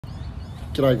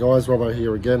G'day guys, Robbo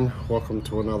here again. Welcome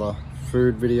to another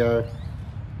food video.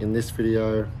 In this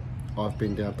video, I've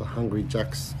been down to Hungry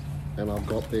Jack's and I've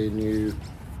got their new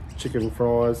chicken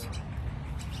fries,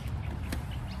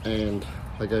 and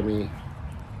they gave me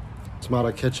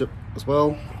tomato ketchup as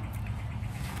well.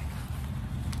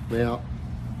 Now,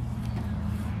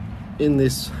 in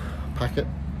this packet,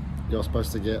 you're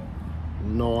supposed to get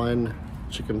 9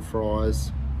 chicken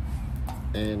fries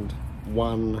and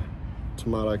 1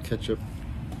 tomato ketchup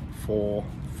for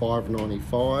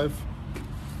 $5.95,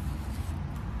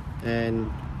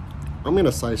 and I'm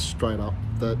gonna say straight up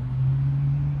that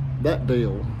that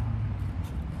deal,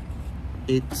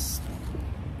 it's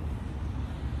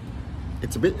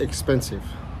a bit expensive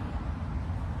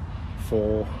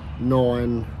for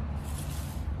 9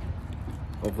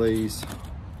 of these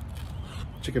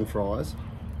chicken fries.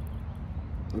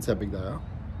 That's how big they are.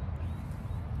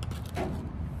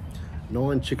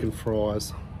 9 chicken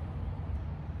fries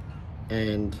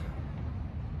and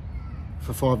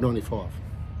for $5.95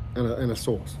 and a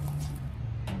sauce.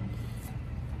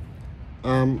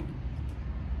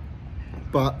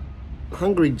 But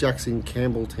Hungry Jack's in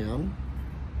Campbelltown,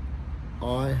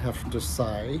 I have to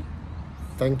say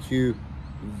thank you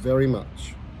very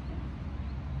much,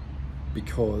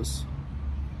 because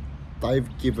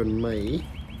they've given me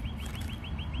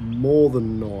more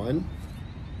than 9,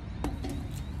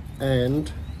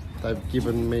 and they've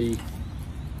given me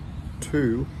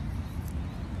two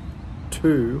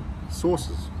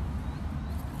sauces.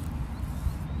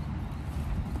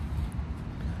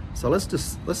 So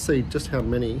let's see just how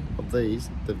many of these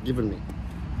they've given me.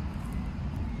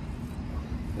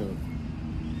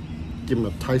 Give them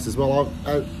a taste as well.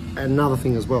 Another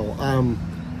thing as well.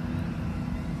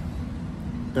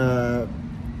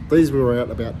 These were out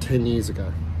about 10 years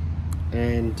ago,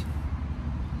 and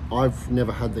I've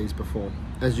never had these before.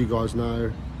 As you guys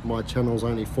know, my channel's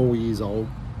only 4 years old,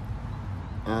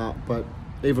 but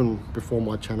even before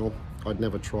my channel, I'd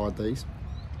never tried these.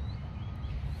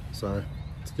 So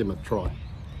let's give them a try.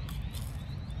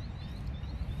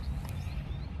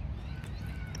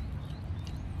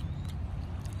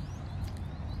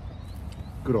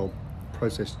 Good old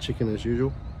processed chicken as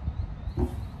usual. It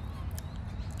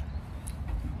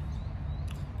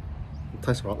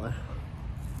tastes right though.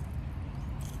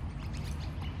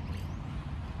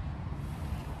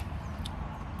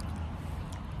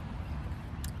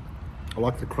 I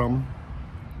like the crumb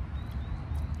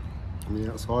on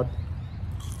the outside.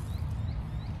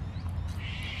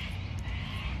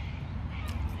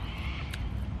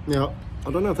 Now,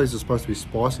 I don't know if these are supposed to be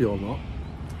spicy or not,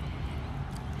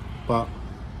 but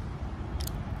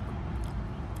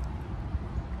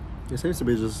there seems to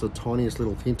be just the tiniest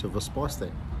little hint of a spice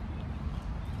there.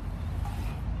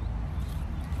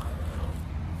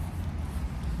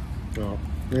 Right,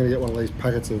 I'm going to get one of these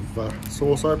packets of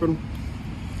sauce open,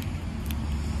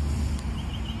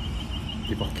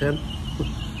 if I can.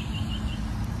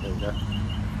 There we go.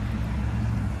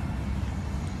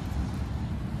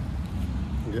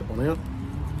 Get one out.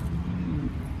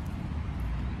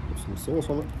 Put some sauce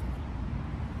on it.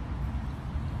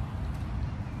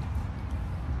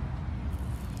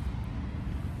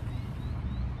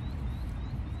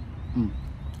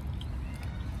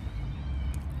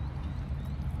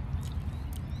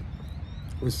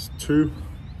 This is 2.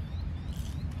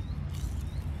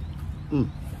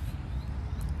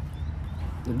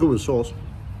 They're good with sauce.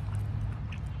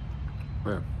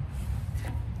 Yeah.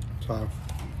 So I'll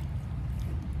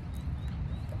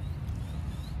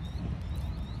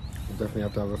definitely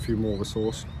have to have a few more with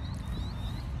sauce,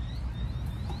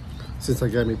 since they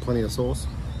gave me plenty of sauce.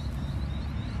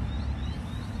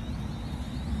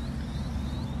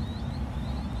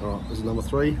 Alright, this is number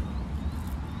 3.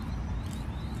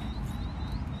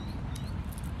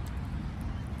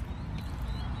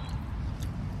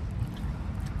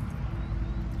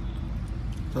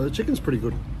 So the chicken's pretty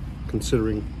good,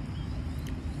 considering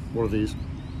what it is.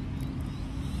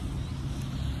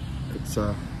 It's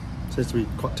seems to be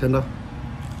quite tender.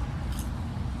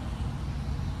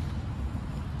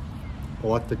 I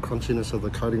like the crunchiness of the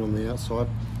coating on the outside.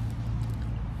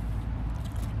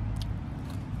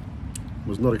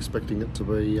 Was not expecting it to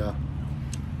be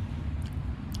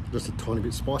just a tiny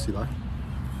bit spicy though.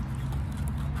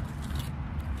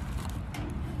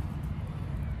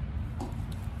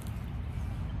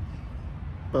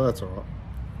 But that's alright.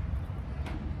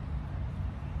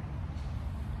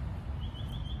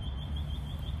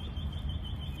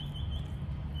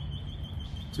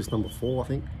 Just number 4, I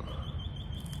think.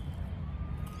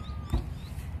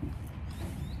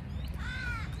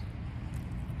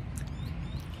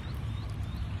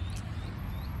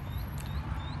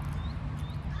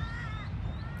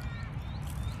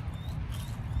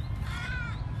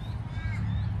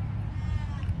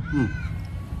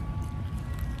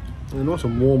 They're nice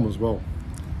and warm as well.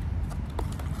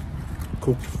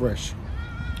 Cooked fresh.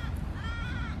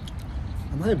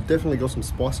 And they've definitely got some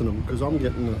spice in them, because I'm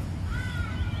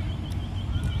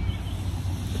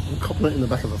copping it in the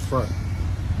back of the throat.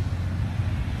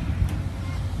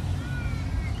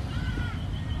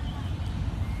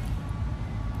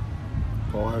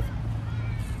 Five.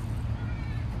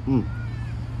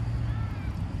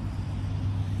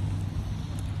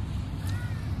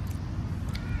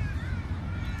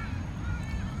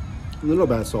 They're not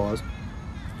bad size.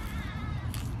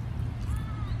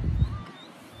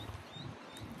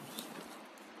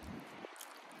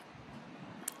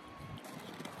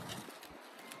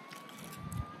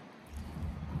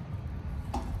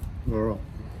 All right.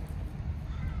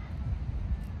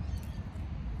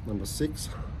 Number 6.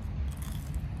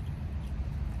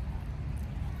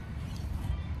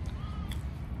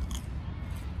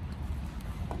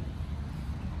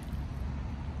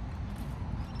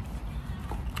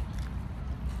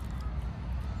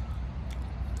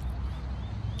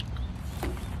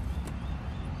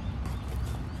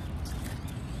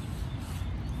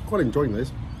 Quite enjoying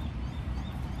these.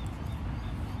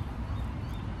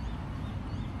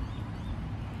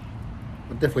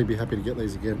 I'd definitely be happy to get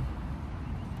these again.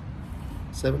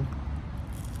 7.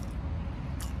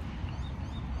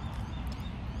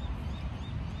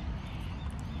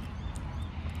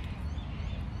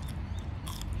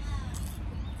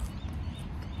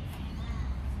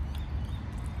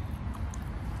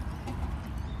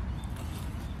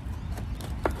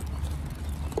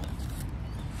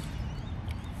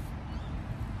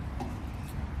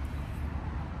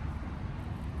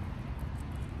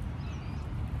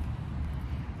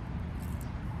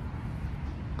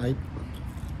 Eight.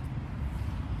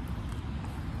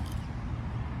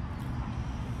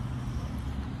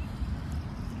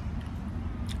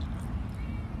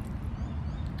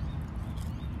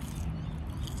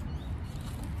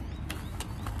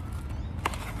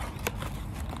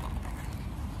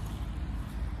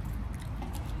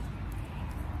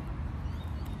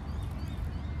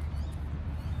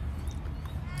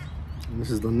 And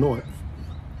this is the 9th.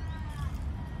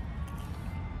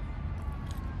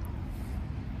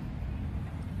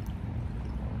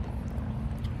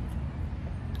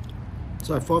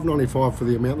 So $5.95 for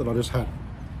the amount that I just had,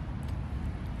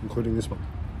 including this one.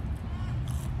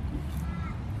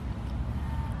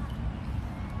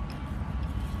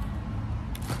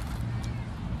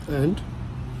 And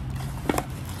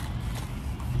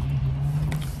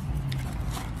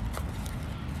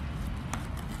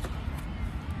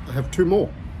I have 2 more,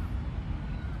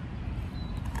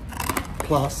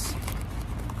 plus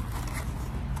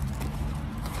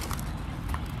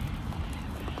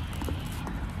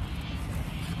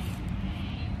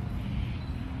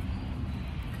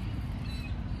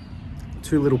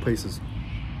two little pieces.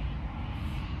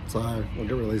 So I'll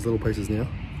get rid of these little pieces now.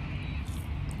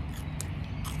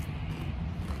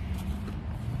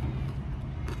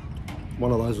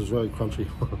 One of those was very crunchy.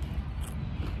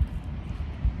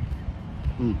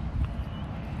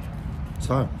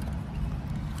 So,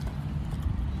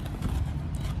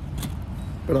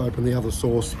 better open the other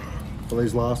sauce for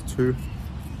these last 2.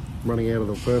 I'm running out of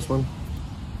the first one.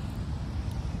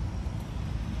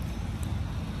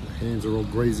 My hands are all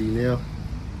greasy now.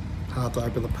 Hard to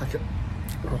open the packet.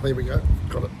 Oh, there we go.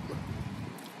 Got it.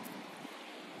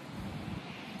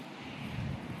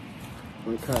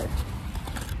 Okay.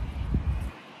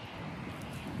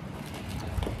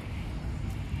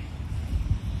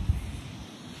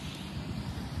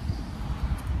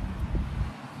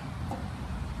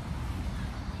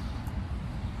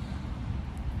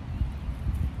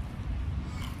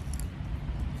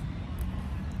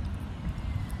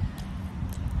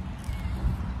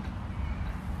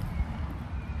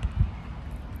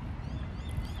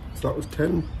 So that was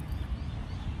 10,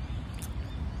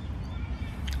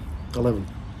 11.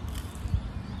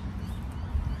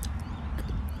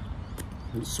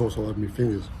 This sauce all over my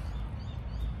fingers.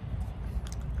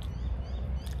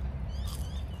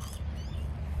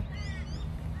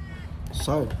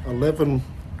 So 11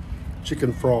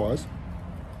 chicken fries,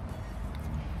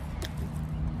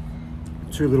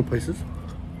 2 little pieces,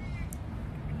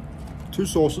 2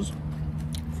 sauces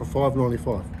for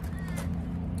 $5.95.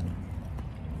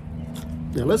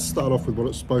 Now let's start off with what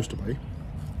it's supposed to be.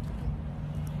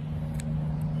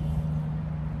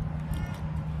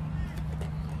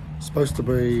 It's supposed to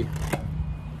be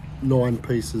 9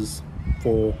 pieces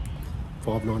for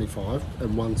 $5.95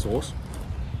 and 1 sauce,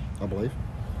 I believe.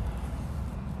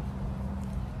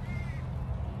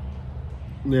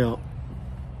 Now,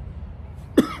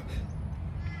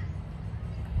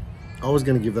 I was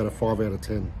going to give that a 5 out of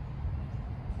 10.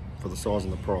 for the size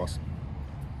and the price.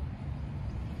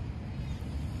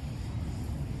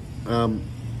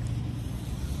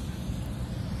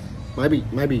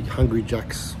 Maybe Hungry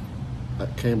Jack's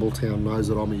at Campbelltown knows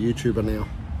that I'm a YouTuber now,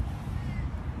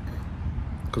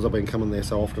 because I've been coming there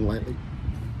so often lately.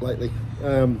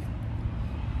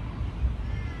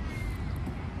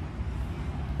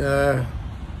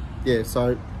 Yeah,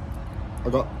 so I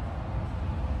got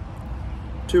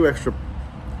two extra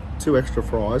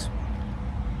fries,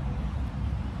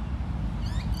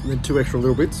 and then 2 extra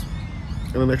little bits,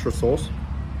 and an extra sauce.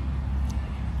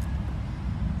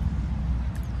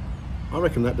 I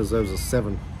reckon that deserves a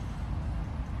 7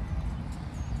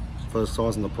 for the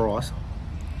size and the price.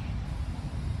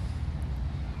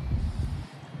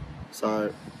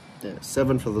 So yeah,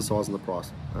 7 for the size and the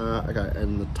price. Okay,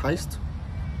 and the taste.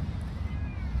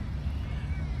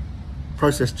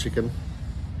 Processed chicken.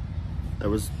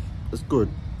 It's good,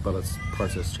 but it's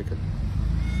processed chicken.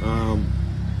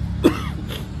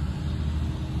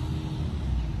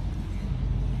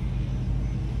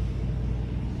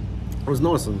 It was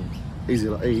nice and easy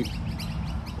to eat.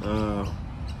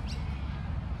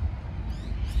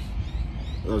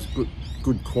 It was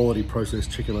good quality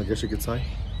processed chicken, I guess you could say.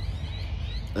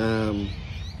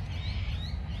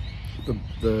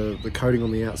 The coating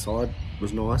on the outside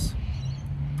was nice.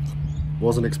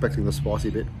 Wasn't expecting the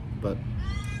spicy bit, but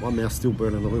my mouth's still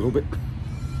burning a little bit.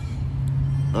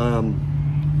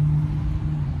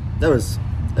 That was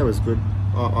good.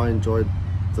 I enjoyed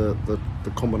the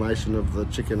combination of the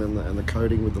chicken and the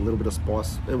coating with a little bit of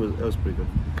spice. It was pretty good.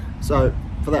 So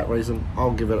for that reason,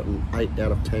 I'll give it an 8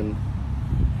 out of 10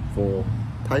 for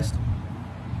taste.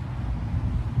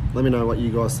 Let me know what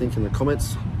you guys think in the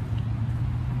comments.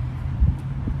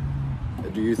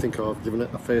 Do you think I've given it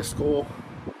a fair score?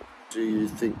 Do you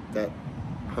think that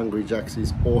Hungry Jack's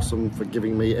is awesome for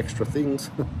giving me extra things?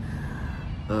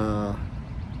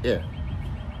 Yeah.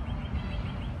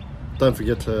 Don't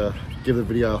forget to give the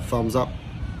video a thumbs up.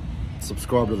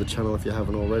 Subscribe to the channel if you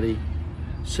haven't already.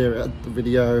 Share out the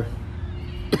video.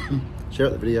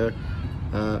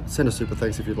 Send a super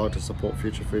thanks if you'd like to support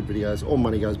future food videos. All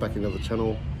money goes back into the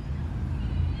channel.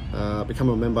 Become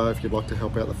a member if you'd like to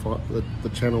help out the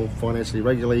channel financially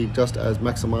regularly, just as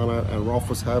Maximano and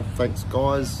Rolfus have. Thanks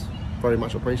guys, very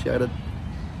much appreciated.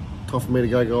 Time for me to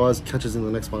go guys. Catch us in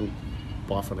the next one.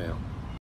 Bye for now.